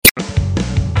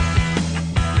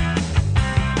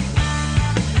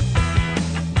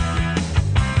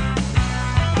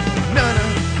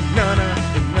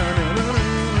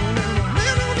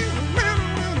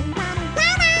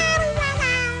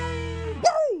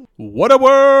Whaddup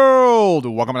World!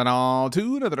 Welcome on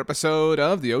to another episode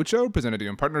of the Ocho, presented to you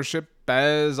in partnership,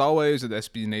 as always, with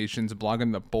SB Nation's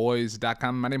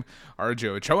bloggingtheboys.com. My name is RJ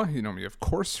Ochoa. You know me, of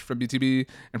course, from BTB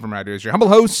and from right here as your humble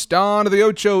host on the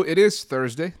Ocho. It is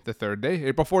Thursday, the third day,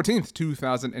 April 14th,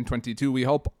 2022. We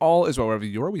hope all is well wherever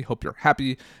you are. We hope you're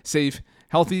happy, safe,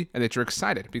 healthy, and that you're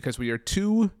excited because we are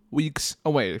 2 weeks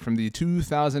away from the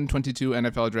 2022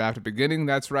 NFL Draft beginning.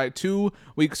 That's right, 2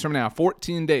 weeks from now,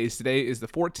 14 days. Today is the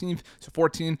 14th, so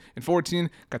 14 and 14,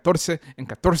 14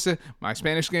 and 14. My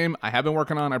Spanish game I have been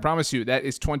working on, I promise you, that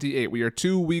is 28. We are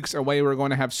 2 weeks away. We're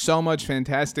going to have so much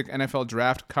fantastic NFL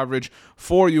Draft coverage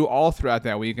for you all throughout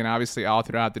that week and obviously all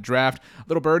throughout the draft.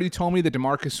 Little Birdie told me that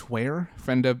DeMarcus Ware,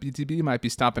 friend of BTB, might be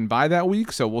stopping by that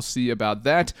week, so we'll see about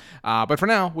that. But for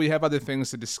now, we have other things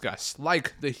to discuss,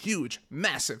 like the huge,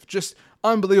 massive, just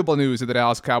unbelievable news that the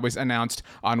Dallas Cowboys announced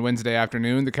on Wednesday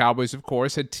afternoon. The Cowboys, of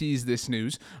course, had teased this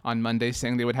news on Monday,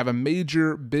 saying they would have a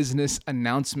major business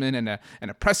announcement and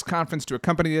a press conference to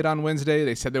accompany it on Wednesday.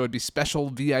 They said there would be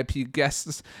special VIP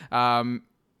guests.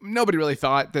 Nobody really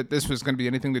thought that this was going to be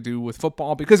anything to do with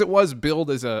football because it was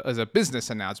billed as a business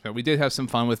announcement. We did have some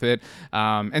fun with it.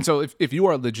 And so if you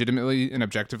are legitimately and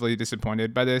objectively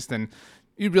disappointed by this, then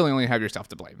you really only have yourself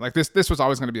to blame. Like this was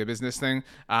always going to be a business thing.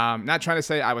 Not trying to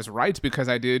say I was right because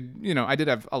I had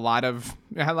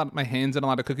my hands in a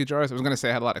lot of cookie jars. I was going to say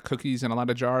I had a lot of cookies in a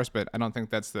lot of jars, but I don't think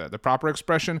that's the proper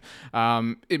expression.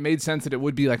 It made sense that it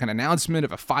would be like an announcement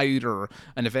of a fight or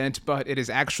an event, but it is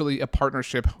actually a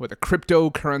partnership with a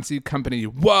cryptocurrency company.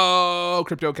 Whoa,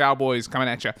 crypto Cowboys coming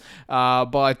at you.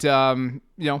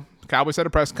 Cowboys had a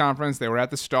press conference. They were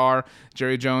at the Star.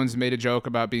 Jerry Jones made a joke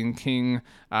about being king,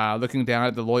 looking down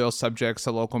at the loyal subjects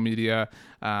of local media,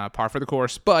 par for the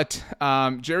course. But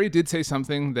Jerry did say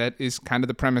something that is kind of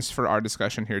the premise for our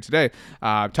discussion here today,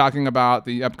 talking about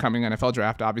the upcoming NFL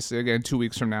Draft. Obviously, again, 2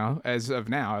 weeks from now, as of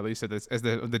now, at least as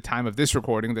the time of this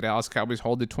recording, the Dallas Cowboys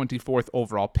hold the 24th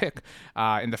overall pick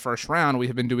in the first round. We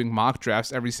have been doing mock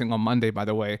drafts every single Monday, by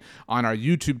the way, on our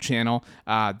YouTube channel.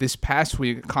 This past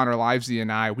week, Connor Livesey and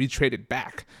I, we traded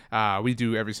back. We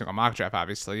do every single mock draft,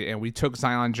 obviously, and we took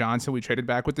Zion Johnson. We traded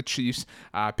back with the Chiefs,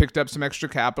 picked up some extra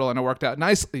capital, and it worked out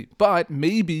nicely. But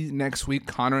maybe next week,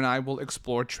 Connor and I will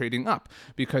explore trading up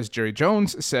because Jerry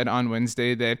Jones said on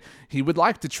Wednesday that he would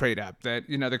like to trade up, that,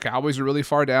 the Cowboys are really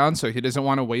far down, so he doesn't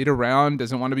want to wait around,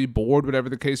 doesn't want to be bored, whatever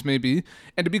the case may be.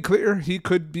 And to be clear, he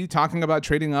could be talking about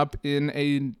trading up in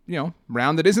a,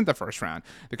 round that isn't the first round.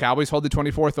 The Cowboys hold the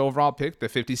 24th overall pick, the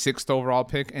 56th overall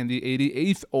pick, and the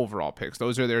 88th overall picks.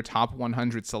 Those are their top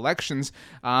 100 selections.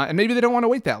 And maybe they don't want to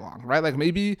wait that long, right? Like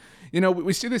maybe,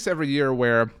 we see this every year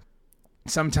where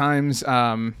sometimes,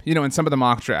 in some of the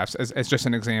mock drafts, as just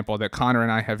an example that Connor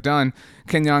and I have done,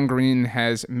 Kenyon Green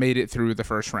has made it through the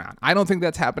first round. I don't think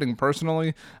that's happening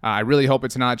personally. I really hope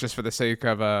it's not just for the sake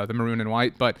of the maroon and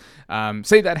white, but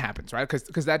say that happens, right?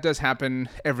 Because that does happen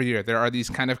every year. There are these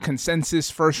kind of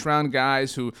consensus first round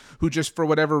guys who just for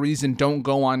whatever reason don't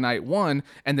go on night one,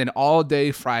 and then all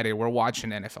day Friday we're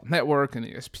watching NFL Network and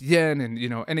ESPN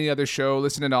and any other show,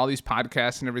 listening to all these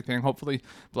podcasts and everything, hopefully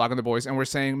blogging the boys, and we're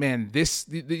saying, man, this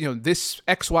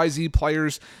XYZ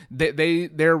players,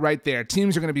 they're right there.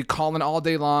 Teams are going to be calling all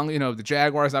day long. The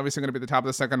Jaguars obviously going to be at the top of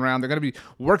the second round. They're going to be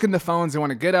working the phones. They want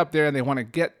to get up there and they want to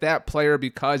get that player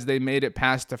because they made it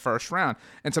past the first round.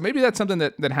 And so maybe that's something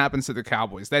that happens to the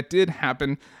Cowboys. That did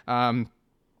happen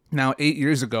now 8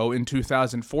 years ago in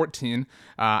 2014.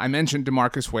 I mentioned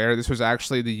DeMarcus Ware. This was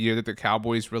actually the year that the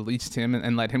Cowboys released him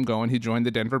and let him go, and he joined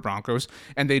the Denver Broncos.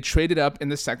 And they traded up in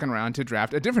the second round to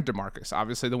draft a different DeMarcus.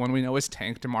 Obviously, the one we know is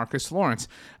Tank DeMarcus Lawrence.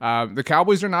 The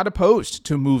Cowboys are not opposed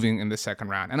to moving in the second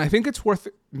round. And I think it's worth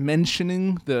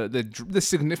mentioning the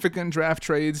significant draft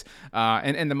trades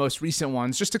and the most recent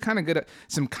ones, just to kind of get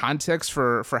some context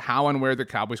for how and where the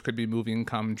Cowboys could be moving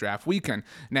come draft weekend.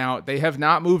 Now, they have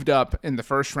not moved up in the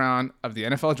first round of the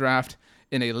NFL Draft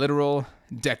in a literal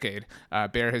decade.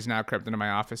 Bear has now crept into my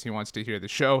office. He wants to hear the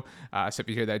show. So if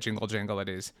you hear that jingle jangle, it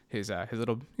is his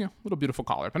little beautiful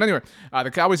collar. But anyway,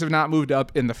 the Cowboys have not moved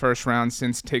up in the first round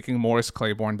since taking Morris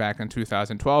Claiborne back in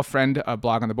 2012. Friend of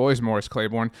Blog on the Boys, Morris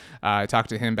Claiborne. I talked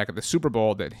to him back at the Super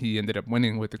Bowl that he ended up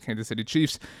winning with the Kansas City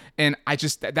Chiefs. And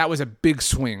that was a big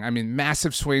swing. I mean,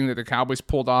 massive swing that the Cowboys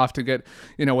pulled off to get,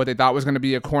 what they thought was going to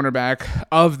be a cornerback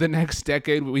of the next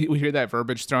decade. We hear that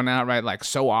verbiage thrown out, right? Like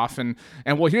so often.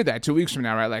 And we'll hear that 2 weeks from from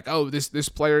now, right? Like, oh, this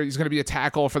player, he's going to be a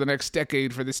tackle for the next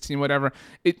decade for this team, whatever.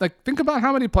 Think about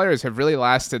how many players have really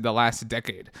lasted the last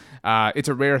decade. It's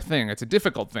a rare thing. It's a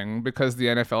difficult thing because the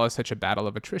NFL is such a battle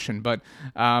of attrition. But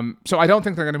so I don't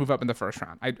think they're going to move up in the first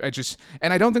round.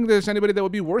 And I don't think there's anybody that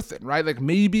would be worth it, right? Like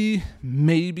maybe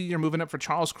you're moving up for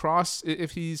Charles Cross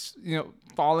if he's,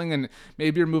 falling, and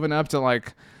maybe you're moving up to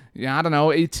like, I don't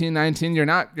know, 18, 19. You're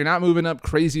not moving up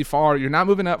crazy far. You're not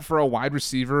moving up for a wide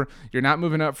receiver. You're not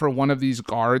moving up for one of these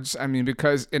guards. I mean,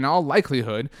 because in all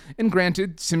likelihood, and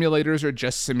granted, simulators are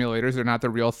just simulators. They're not the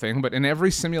real thing. But in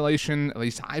every simulation, at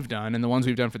least I've done, and the ones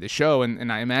we've done for the show,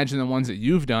 and I imagine the ones that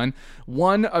you've done,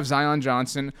 one of Zion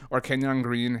Johnson or Kenyon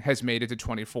Green has made it to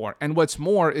 24. And what's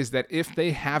more is that if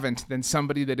they haven't, then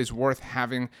somebody that is worth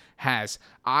having has.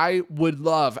 I would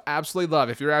absolutely love,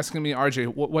 if you're asking me,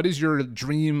 RJ, what is your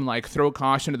dream, like, throw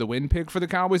caution to the wind pick for the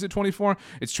Cowboys at 24?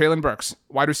 It's Treylon Burks,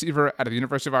 wide receiver out of the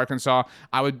University of Arkansas.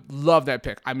 I would love that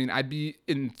pick. I mean, I'd be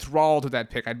enthralled with that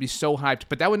pick. I'd be so hyped,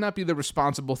 but that would not be the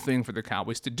responsible thing for the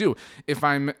Cowboys to do. If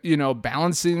I'm,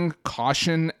 balancing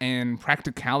caution and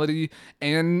practicality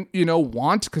and,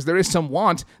 want, because there is some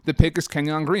want, the pick is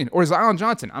Kenyon Green or Zion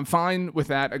Johnson. I'm fine with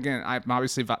that. Again, I'm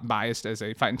obviously biased as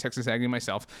a fighting Texas Aggie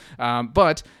myself,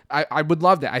 but I would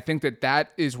love that. I think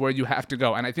that is where you have to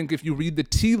go. And I think if you read the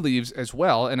tea leaves as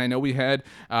well, and I know we had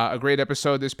a great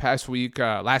episode this past week,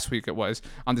 last week it was,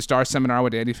 on the Star Seminar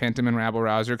with Andy Phantom and Rabble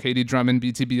Rouser. Katie Drummond,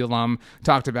 BTB alum,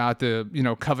 talked about the,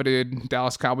 coveted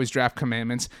Dallas Cowboys draft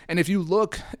commandments. And if you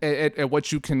look at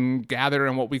what you can gather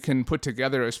and what we can put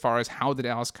together as far as how the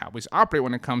Dallas Cowboys operate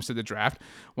when it comes to the draft,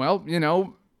 well,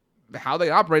 how they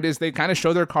operate is they kind of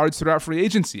show their cards throughout free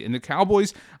agency. And the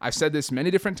Cowboys, I've said this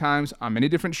many different times on many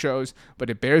different shows, but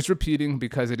it bears repeating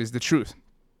because it is the truth.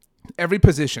 Every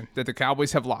position that the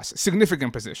Cowboys have lost,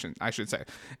 significant position, I should say,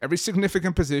 every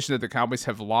significant position that the Cowboys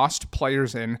have lost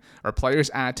players in or players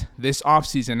at this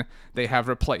offseason, they have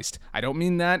replaced. I don't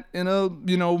mean that in a,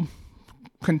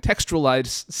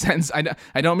 contextualized sense.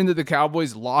 I don't mean that the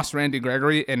Cowboys lost Randy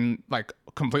Gregory and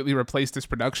completely replaced his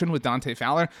production with Dante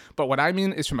Fowler, but what I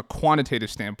mean is from a quantitative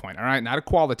standpoint, all right, not a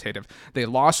qualitative. They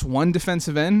lost one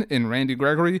defensive end in Randy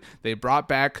Gregory. They brought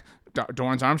back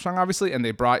Dorrance Armstrong, obviously, and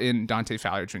they brought in Dante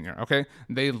Fowler Jr., okay?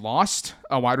 They lost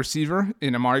a wide receiver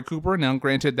in Amari Cooper. Now,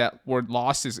 granted, that word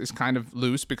lost is kind of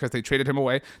loose because they traded him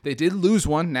away. They did lose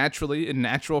one naturally in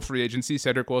natural free agency,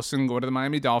 Cedric Wilson going to the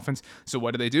Miami Dolphins. So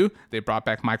what do? They brought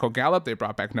back Michael Gallup, they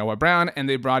brought back Noah Brown, and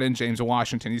they brought in James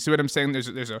Washington. You see what I'm saying?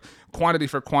 There's a quantity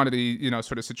for quantity,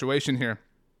 sort of situation here.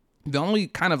 The only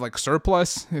kind of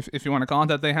surplus, if you want to call it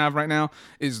that, they have right now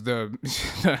is the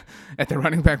at the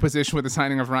running back position with the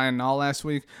signing of Ryan Nall last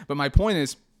week. But my point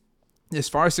is, as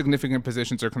far as significant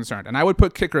positions are concerned, and I would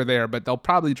put kicker there, but they'll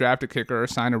probably draft a kicker or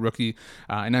sign a rookie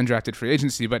in undrafted free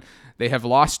agency, but they have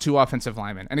lost 2 offensive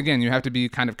linemen. And again, you have to be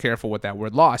kind of careful with that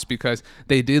word lost because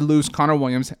they did lose Connor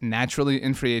Williams naturally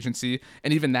in free agency,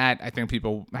 and even that I think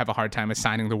people have a hard time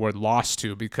assigning the word lost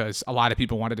to because a lot of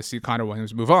people wanted to see Connor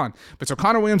Williams move on. But so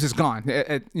Connor Williams is gone.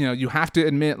 You have to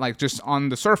admit, just on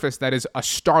the surface, that is a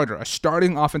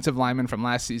starting offensive lineman from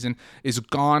last season is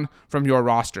gone from your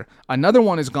roster. Another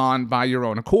one is gone by your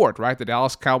own accord, right? The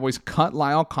Dallas Cowboys cut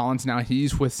Lyle Collins. Now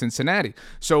he's with Cincinnati.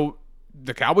 So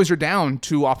the Cowboys are down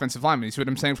 2 offensive linemen. You see what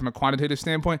I'm saying from a quantitative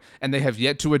standpoint? And they have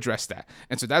yet to address that.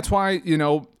 And so that's why,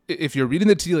 if you're reading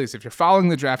the tea leaves, if you're following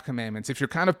the draft commandments, if you're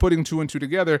kind of putting 2 and 2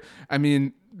 together, I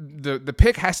mean, the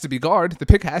pick has to be guard. The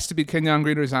pick has to be Kenyon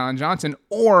Green or Zion Johnson,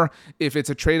 or if it's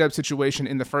a trade-up situation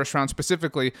in the first round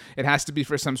specifically, it has to be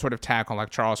for some sort of tackle like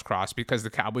Charles Cross because the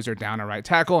Cowboys are down a right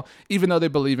tackle, even though they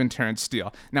believe in Terrence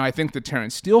Steele. Now, I think the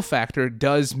Terrence Steele factor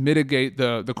does mitigate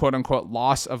the quote-unquote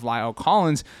loss of Lyle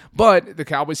Collins, but the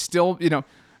Cowboys still,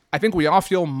 I think we all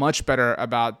feel much better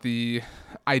about the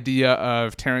idea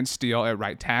of Terrence Steele at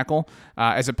right tackle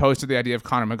as opposed to the idea of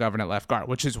Connor McGovern at left guard,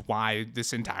 which is why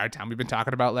this entire time we've been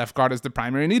talking about left guard as the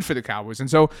primary need for the Cowboys. And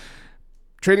so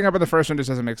trading up in the first round just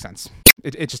doesn't make sense.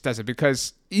 It just doesn't,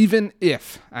 because even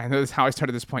if, I know this is how I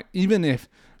started this point, even if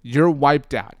you're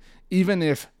wiped out, even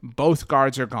if both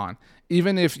guards are gone,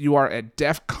 even if you are at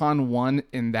DEFCON 1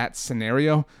 in that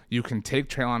scenario, you can take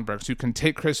Treylon Burks, you can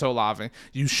take Chris Olave,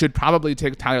 you should probably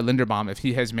take Tyler Linderbaum if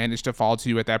he has managed to fall to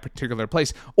you at that particular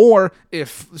place. Or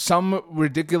if some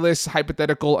ridiculous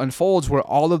hypothetical unfolds where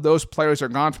all of those players are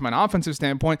gone from an offensive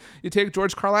standpoint, you take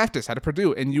George Karlaftis out of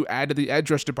Purdue and you add to the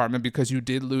edge rush department because you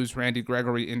did lose Randy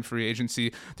Gregory in free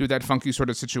agency through that funky sort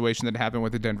of situation that happened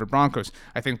with the Denver Broncos.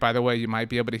 I think, by the way, you might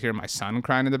be able to hear my son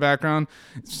crying in the background.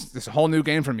 It's a whole new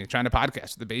game for me, trying to podcast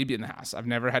with the baby in the house. I've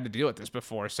never had to deal with this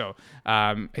before, so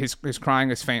His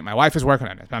crying is faint. My wife is working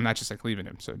on it. I'm not just like leaving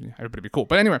him. So everybody be cool.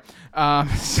 But anyway,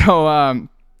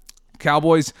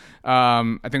 Cowboys,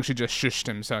 I think she just shushed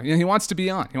him. So, he wants to be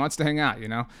on. He wants to hang out, he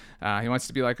wants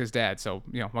to be like his dad. So,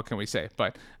 what can we say?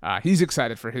 But he's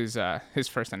excited for his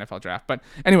first NFL draft. But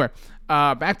anyway,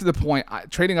 back to the point,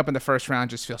 trading up in the first round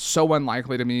just feels so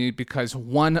unlikely to me because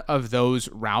one of those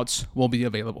routes will be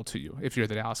available to you if you're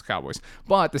the Dallas Cowboys.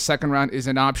 But the second round is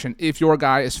an option if your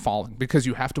guy is falling because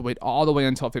you have to wait all the way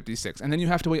until 56. And then you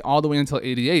have to wait all the way until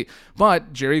 88.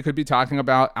 But Jerry could be talking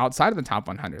about outside of the top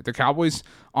 100. The Cowboys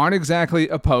aren't exactly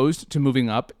opposed to moving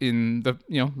up in the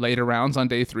later rounds on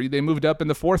day 3. They moved up in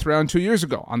the 4th round 2 years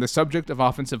ago. On the subject of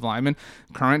offensive linemen,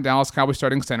 current Dallas Cowboys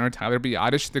starting center Tyler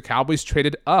Biadasz, the Cowboys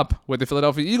traded up with the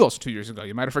Philadelphia Eagles 2 years ago.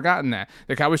 You might have forgotten that.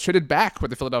 The Cowboys traded back with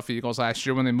the Philadelphia Eagles last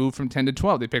year when they moved from 10 to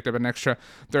 12. They picked up an extra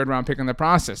 3rd round pick in the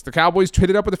process. The Cowboys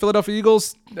traded up with the Philadelphia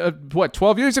Eagles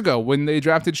 12 years ago when they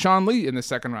drafted Sean Lee in the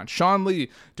 2nd round. Sean Lee,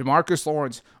 DeMarcus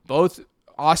Lawrence, both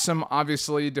awesome,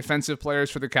 obviously, defensive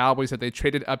players for the Cowboys that they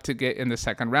traded up to get in the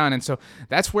 2nd round. And so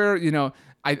that's where,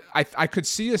 I could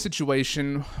see a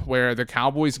situation where the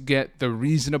Cowboys get the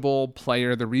reasonable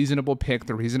player, the reasonable pick,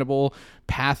 the reasonable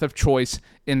path of choice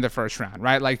in the 1st round,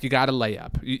 right? Like, you got to lay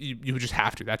up. You just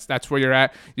have to. That's where you're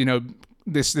at.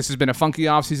 This has been a funky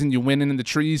offseason. You win in the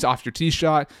trees off your tee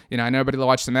shot. I know everybody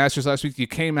watched the Masters last week. You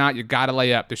came out. You got to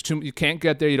lay up. You can't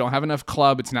get there. You don't have enough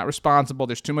club. It's not responsible.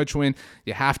 There's too much wind.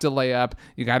 You have to lay up.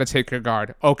 You got to take your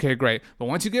guard. Okay, great. But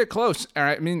once you get close, all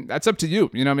right, that's up to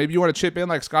you. Maybe you want to chip in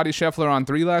like Scotty Scheffler on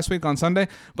 3 last week on Sunday.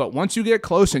 But once you get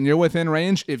close and you're within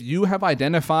range, if you have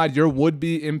identified your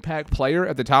would-be impact player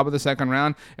at the top of the 2nd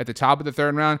round, at the top of the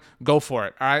 3rd round, go for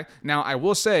it. All right. Now, I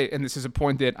will say, and this is a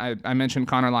point that I mentioned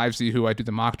Connor Livesey, who I do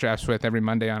the mock drafts with every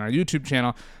Monday on our YouTube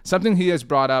channel. Something he has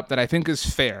brought up that I think is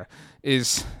fair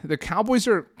is the Cowboys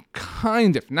are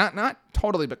kind of, not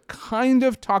totally, but kind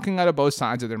of talking out of both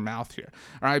sides of their mouth here.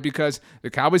 All right, because the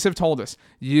Cowboys have told us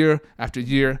year after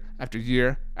year after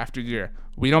year after year,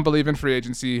 we don't believe in free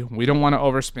agency. We don't want to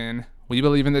overspend. We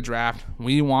believe in the draft.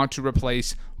 We want to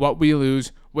replace what we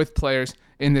lose with players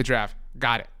in the draft.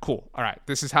 Got it. Cool. All right.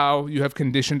 This is how you have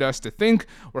conditioned us to think.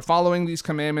 We're following these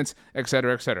commandments, et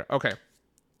cetera, et cetera. Okay.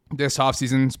 This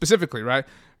offseason specifically, right?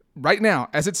 Right now,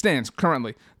 as it stands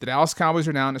currently, the Dallas Cowboys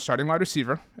are down a starting wide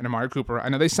receiver and Amari Cooper. I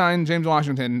know they signed James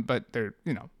Washington, but they're,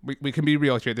 we can be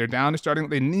real here. They're down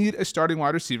they need a starting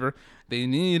wide receiver. They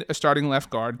need a starting left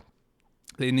guard.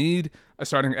 They need a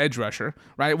starting edge rusher,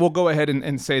 right? We'll go ahead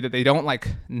and say that they don't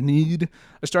need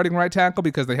a starting right tackle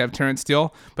because they have Terrence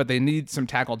Steele, but they need some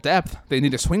tackle depth. They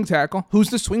need a swing tackle.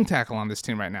 Who's the swing tackle on this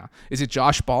team right now? Is it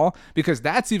Josh Ball? Because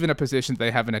that's even a position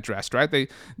they haven't addressed, right? They,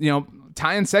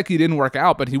 Ty Nsekhe didn't work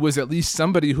out, but he was at least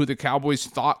somebody who the Cowboys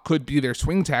thought could be their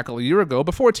swing tackle a year ago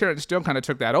before Terrence Steele kind of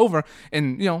took that over.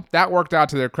 And, that worked out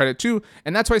to their credit too.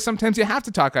 And that's why sometimes you have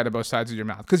to talk out of both sides of your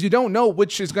mouth because you don't know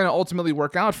which is going to ultimately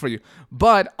work out for you.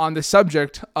 But on the subject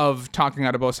of talking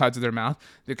out of both sides of their mouth,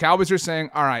 the Cowboys are saying,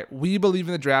 all right, we believe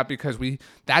in the draft because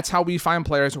that's how we find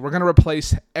players. We're going to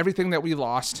replace everything that we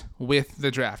lost with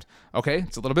the draft. Okay,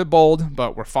 it's a little bit bold,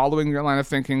 but we're following your line of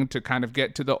thinking to kind of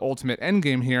get to the ultimate end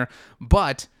game here.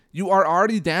 But you are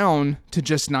already down to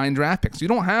just 9 draft picks. You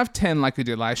don't have 10 like you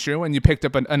did last year when you picked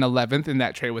up an 11th in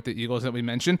that trade with the Eagles that we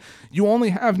mentioned. You only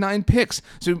have 9 picks,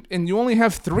 and you only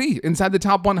have 3 inside the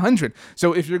top 100.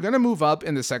 So if you're going to move up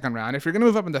in the 2nd round, if you're going to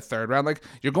move up in the 3rd round,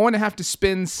 you're going to have to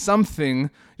spend something.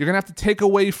 You're going to have to take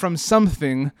away from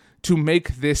something to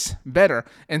make this better.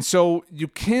 And so you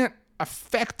can't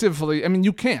effectively,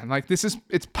 you can,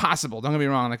 it's possible, don't get me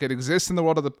wrong, it exists in the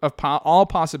world of all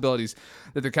possibilities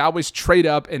that the Cowboys trade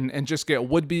up and just get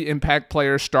would-be impact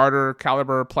players, starter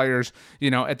caliber players,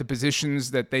 at the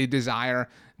positions that they desire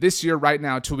this year, right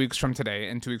now, 2 weeks from today,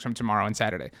 and 2 weeks from tomorrow and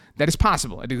Saturday. That is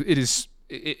possible.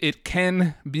 It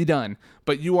can be done,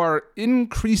 but you are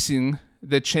increasing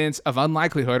the chance of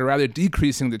unlikelihood, or rather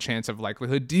decreasing the chance of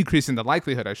likelihood, decreasing the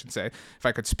likelihood, I should say, if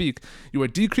I could speak. You are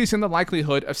decreasing the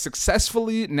likelihood of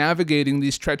successfully navigating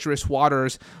these treacherous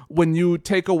waters when you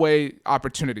take away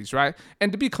opportunities, right?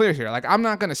 And to be clear here, I'm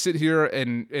not going to sit here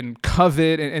and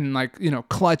covet and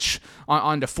clutch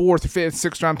on the 4th, 5th,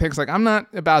 6th round picks. I'm not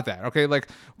about that, okay?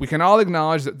 We can all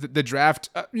acknowledge that the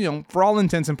draft, for all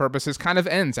intents and purposes, kind of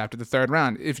ends after the 3rd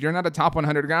round. If you're not a top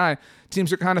 100 guy,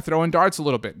 teams are kind of throwing darts a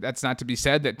little bit. That's not to be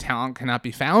said that talent cannot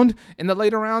be found in the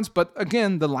later rounds, but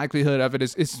again, the likelihood of it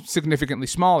is significantly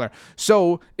smaller.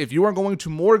 So if you are going to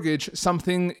mortgage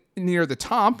something near the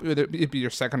top, whether it be your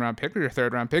second round pick or your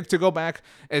third round pick. To go back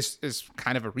as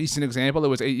kind of a recent example, it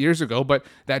was 8 years ago, but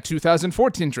that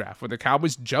 2014 draft where the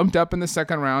Cowboys jumped up in the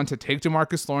second round to take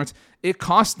DeMarcus Lawrence, it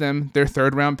cost them their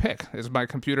third round pick. As my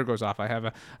computer goes off, I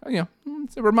have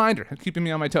it's a reminder keeping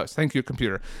me on my toes. Thank you,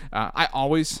 computer. I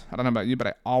don't know about you, but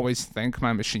I always thank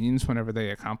my machines whenever they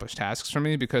accomplish tasks for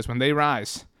me, because when they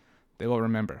rise, they will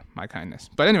remember my kindness.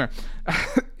 But anyway,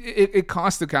 it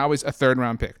cost the Cowboys a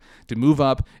third-round pick to move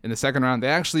up in the second round.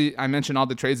 I mentioned all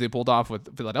the trades they pulled off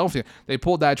with Philadelphia. They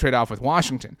pulled that trade off with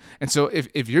Washington. And so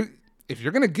if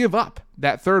you're going to give up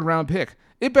that third-round pick,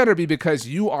 it better be because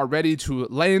you are ready to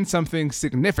lay in something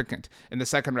significant in the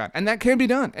second round. And that can be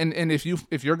done. And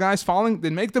if your guy's falling,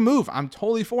 then make the move. I'm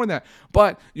totally for that.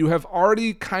 But you have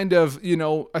already kind of,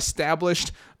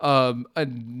 established an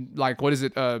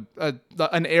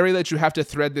area that you have to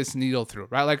thread this needle through,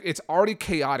 right? Like, it's already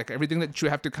chaotic. Everything that you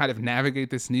have to kind of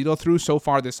navigate this needle through so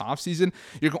far this offseason,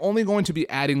 you're only going to be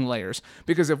adding layers.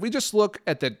 Because if we just look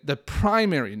at the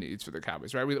primary needs for the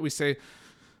Cowboys, right? We say,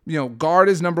 guard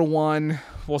is number one.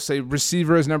 We'll say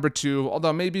receiver is number two,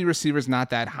 although maybe receiver's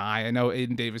not that high. I know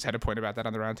Aiden Davis had a point about that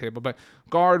on the roundtable, but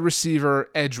guard,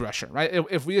 receiver, edge rusher, right?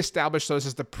 If we establish those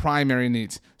as the primary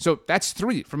needs. So that's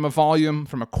three from a volume,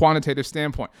 from a quantitative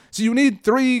standpoint. So you need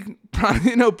three,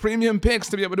 premium picks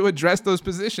to be able to address those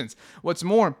positions. What's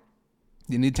more,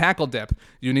 you need tackle depth.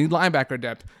 You need linebacker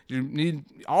depth. You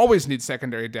always need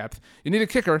secondary depth. You need a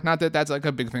kicker. Not that that's like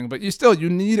a big thing, but you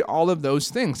need all of those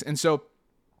things. And so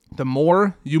the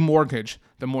more you mortgage,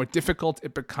 the more difficult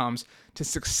it becomes to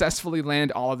successfully land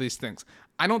all of these things.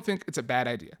 I don't think it's a bad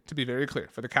idea, to be very clear,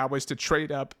 for the Cowboys to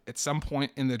trade up at some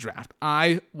point in the draft.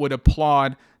 I would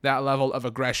applaud that level of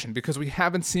aggression because we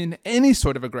haven't seen any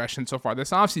sort of aggression so far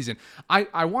this offseason.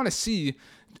 I want to see,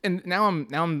 and now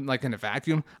I'm like in a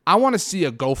vacuum, I want to see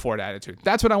a go for it attitude.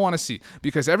 That's what I want to see,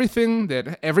 because everything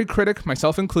that every critic,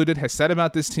 myself included, has said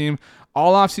about this team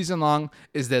all offseason long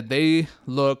is that they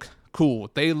look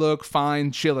cool. They look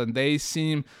fine, chilling. They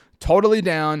seem totally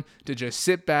down to just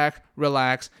sit back,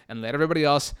 relax, and let everybody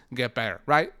else get better,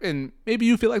 right? And maybe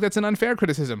you feel like that's an unfair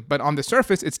criticism, but on the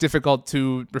surface, it's difficult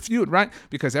to refute, right?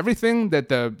 Because everything that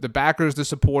the backers, the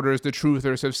supporters, the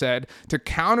truthers have said to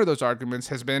counter those arguments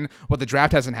has been, well, the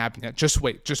draft hasn't happened yet. Just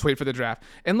wait for the draft.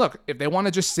 And look, if they want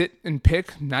to just sit and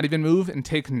pick, not even move, and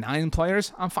take 9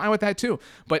 players, I'm fine with that too.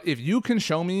 But if you can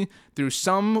show me through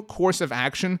some course of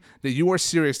action that you are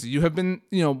serious, that you have been,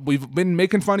 we've been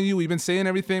making fun of you, we've been saying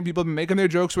everything, people have been making their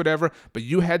jokes, whatever, but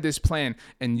you had this plan,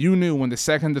 and you knew when the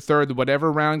second, the third,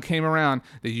 whatever round came around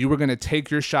that you were going to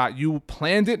take your shot. You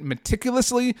planned it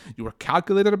meticulously, you were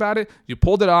calculated about it, you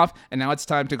pulled it off, and now it's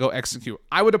time to go execute.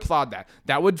 I would applaud that.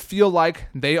 That would feel like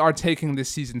they are taking this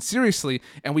season seriously,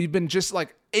 and we've been just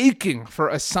like aching for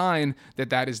a sign that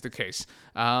that is the case.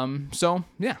 So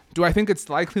yeah, do I think it's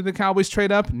likely the Cowboys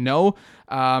trade up? No.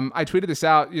 I tweeted this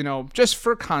out, just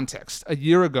for context. A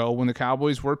year ago, when the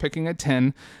Cowboys were picking at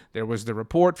 10, there was the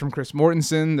report from Chris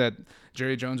Mortensen that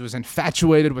Jerry Jones was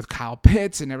infatuated with Kyle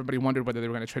Pitts, and everybody wondered whether they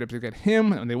were going to trade up to get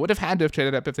him, and they would have had to have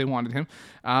traded up if they wanted him.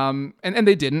 And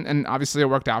they didn't, and obviously it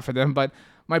worked out for them, but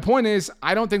my point is,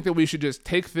 I don't think that we should just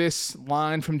take this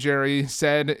line from Jerry,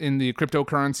 said in the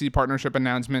cryptocurrency partnership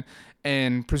announcement,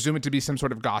 and presume it to be some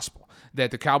sort of gospel,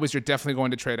 that the Cowboys are definitely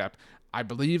going to trade up. I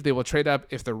believe they will trade up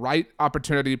if the right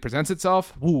opportunity presents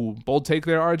itself. Ooh, bold take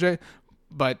there, RJ.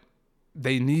 But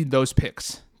they need those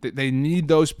picks. They need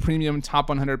those premium top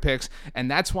 100 picks.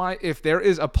 And that's why if there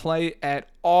is a play at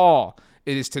all,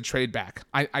 it is to trade back.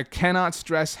 I cannot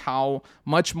stress how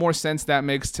much more sense that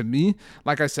makes to me.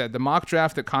 Like I said, the mock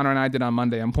draft that Connor and I did on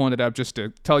Monday, I'm pulling it up just to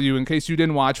tell you in case you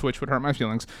didn't watch, which would hurt my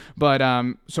feelings. But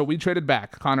so we traded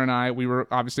back. Connor and I, we were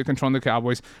obviously controlling the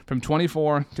Cowboys from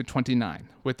 24 to 29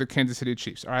 with the Kansas City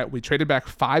Chiefs. All right, we traded back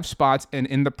 5 spots, and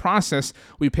in the process,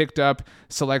 we picked up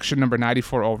selection number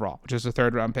 94 overall, which is a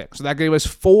third-round pick. So that gave us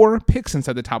 4 picks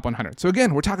inside the top 100. So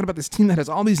again, we're talking about this team that has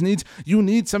all these needs. You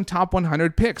need some top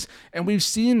 100 picks, and we've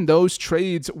seen those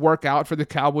trades work out for the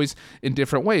Cowboys in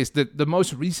different ways. The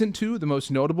most recent two, the most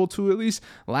notable two at least,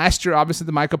 last year, obviously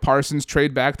the Micah Parsons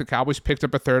trade back, the Cowboys picked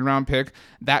up a third-round pick.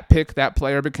 That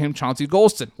player became Chauncey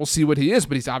Golston. We'll see what he is,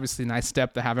 but he's obviously a nice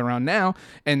step to have around now.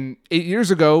 And 9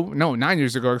 years ago,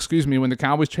 when the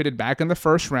Cowboys traded back in the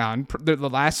first round, the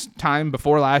last time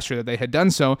before last year that they had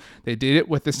done so, they did it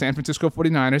with the San Francisco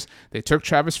 49ers. They took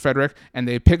Travis Frederick, and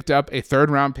they picked up a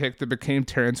third-round pick that became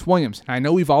Terrence Williams. And I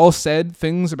know we've all said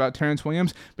things about Terrence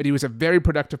Williams, but he was a very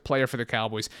productive player for the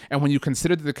Cowboys. And when you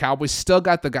consider that the Cowboys still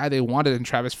got the guy they wanted in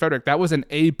Travis Frederick, that was an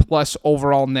A+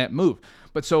 overall net move.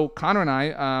 But so Connor and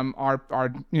I,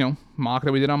 our mock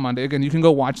that we did on Monday, again, you can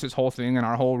go watch this whole thing and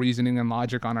our whole reasoning and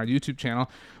logic on our YouTube channel.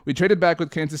 We traded back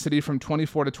with Kansas City from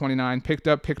 24 to 29, picked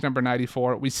up pick number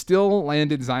 94. We still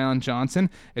landed Zion Johnson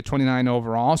at 29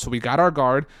 overall, so we got our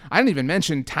guard. I didn't even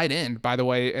mention tight end, by the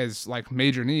way, as like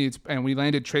major needs, and we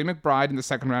landed Trey McBride in the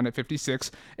second round at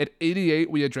 56. At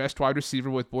 88, we addressed wide receiver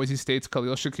with Boise State's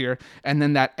Khalil Shakir, and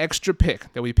then that extra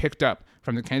pick that we picked up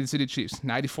from the Kansas City Chiefs,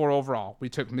 94 overall. We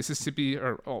took Mississippi,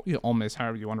 or Ole Miss,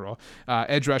 however you want to roll,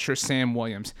 edge rusher Sam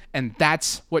Williams. And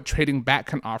that's what trading back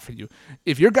can offer you.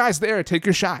 If your guy's there, take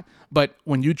your shot. But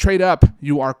when you trade up,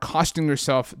 you are costing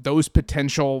yourself those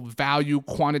potential value,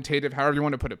 quantitative, however you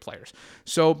want to put it, players.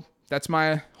 So that's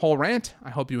my whole rant.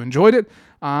 I hope you enjoyed it.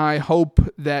 I hope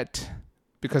that,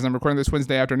 because I'm recording this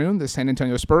Wednesday afternoon, the San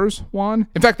Antonio Spurs won.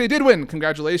 In fact, they did win.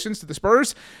 Congratulations to the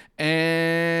Spurs.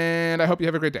 And I hope you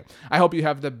have a great day. I hope you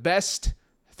have the best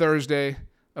Thursday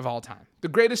of all time. The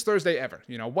greatest Thursday ever.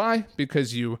 You know why?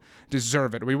 Because you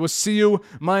deserve it. We will see you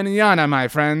mañana, my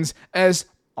friends. As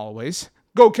always,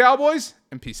 go Cowboys,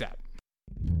 and peace out.